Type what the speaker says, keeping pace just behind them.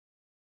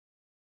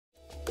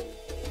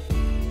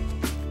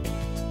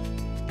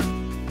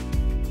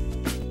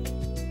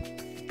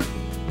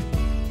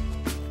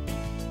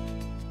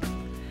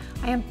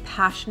am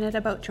passionate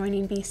about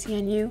joining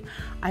BCNU.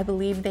 I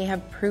believe they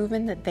have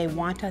proven that they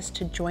want us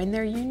to join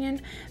their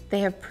union. They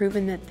have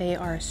proven that they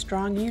are a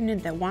strong union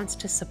that wants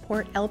to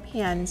support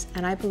LPNs,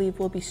 and I believe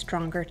we'll be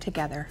stronger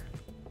together.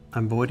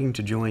 I'm voting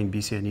to join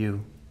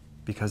BCNU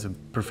because of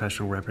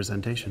professional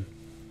representation.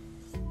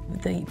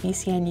 The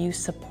BCNU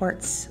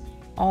supports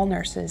all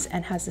nurses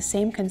and has the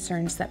same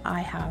concerns that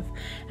I have,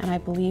 and I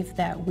believe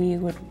that we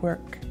would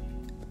work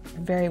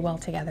very well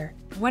together.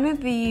 One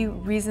of the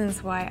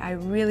reasons why I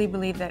really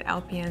believe that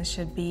LPNs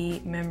should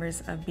be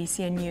members of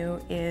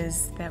BCNU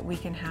is that we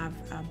can have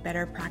a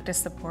better practice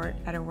support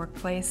at a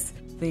workplace.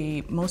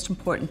 The most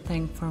important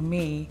thing for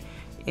me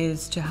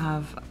is to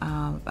have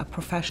a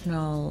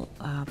professional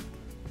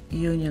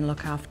union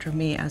look after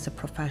me as a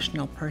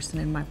professional person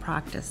in my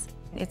practice.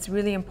 It's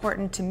really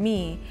important to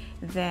me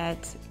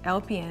that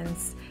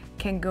LPNs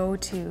can go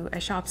to a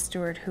shop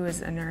steward who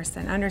is a nurse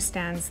and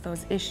understands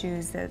those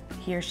issues that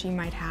he or she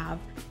might have.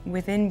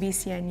 Within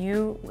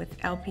BCNU, with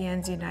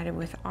LPNs united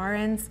with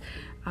RNs,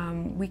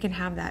 we can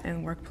have that in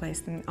the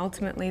workplace, and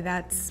ultimately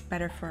that's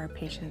better for our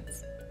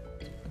patients.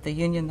 The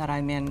union that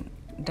I'm in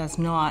does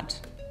not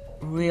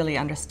really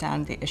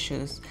understand the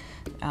issues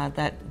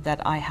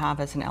that I have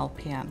as an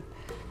LPN.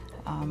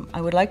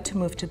 I would like to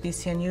move to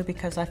BCNU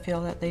because I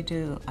feel that they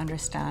do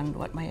understand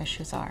what my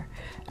issues are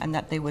and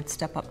that they would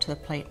step up to the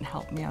plate and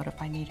help me out if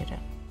I needed it.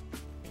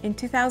 In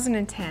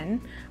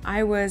 2010,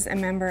 I was a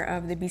member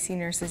of the BC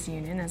Nurses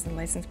Union as a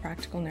licensed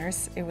practical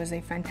nurse. It was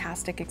a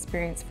fantastic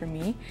experience for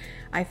me.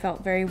 I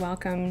felt very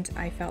welcomed.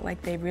 I felt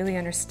like they really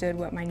understood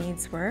what my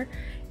needs were,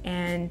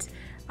 and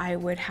I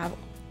would have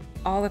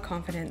all the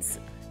confidence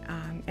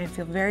and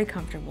feel very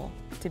comfortable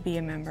to be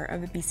a member of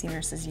the BC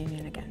Nurses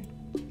Union again.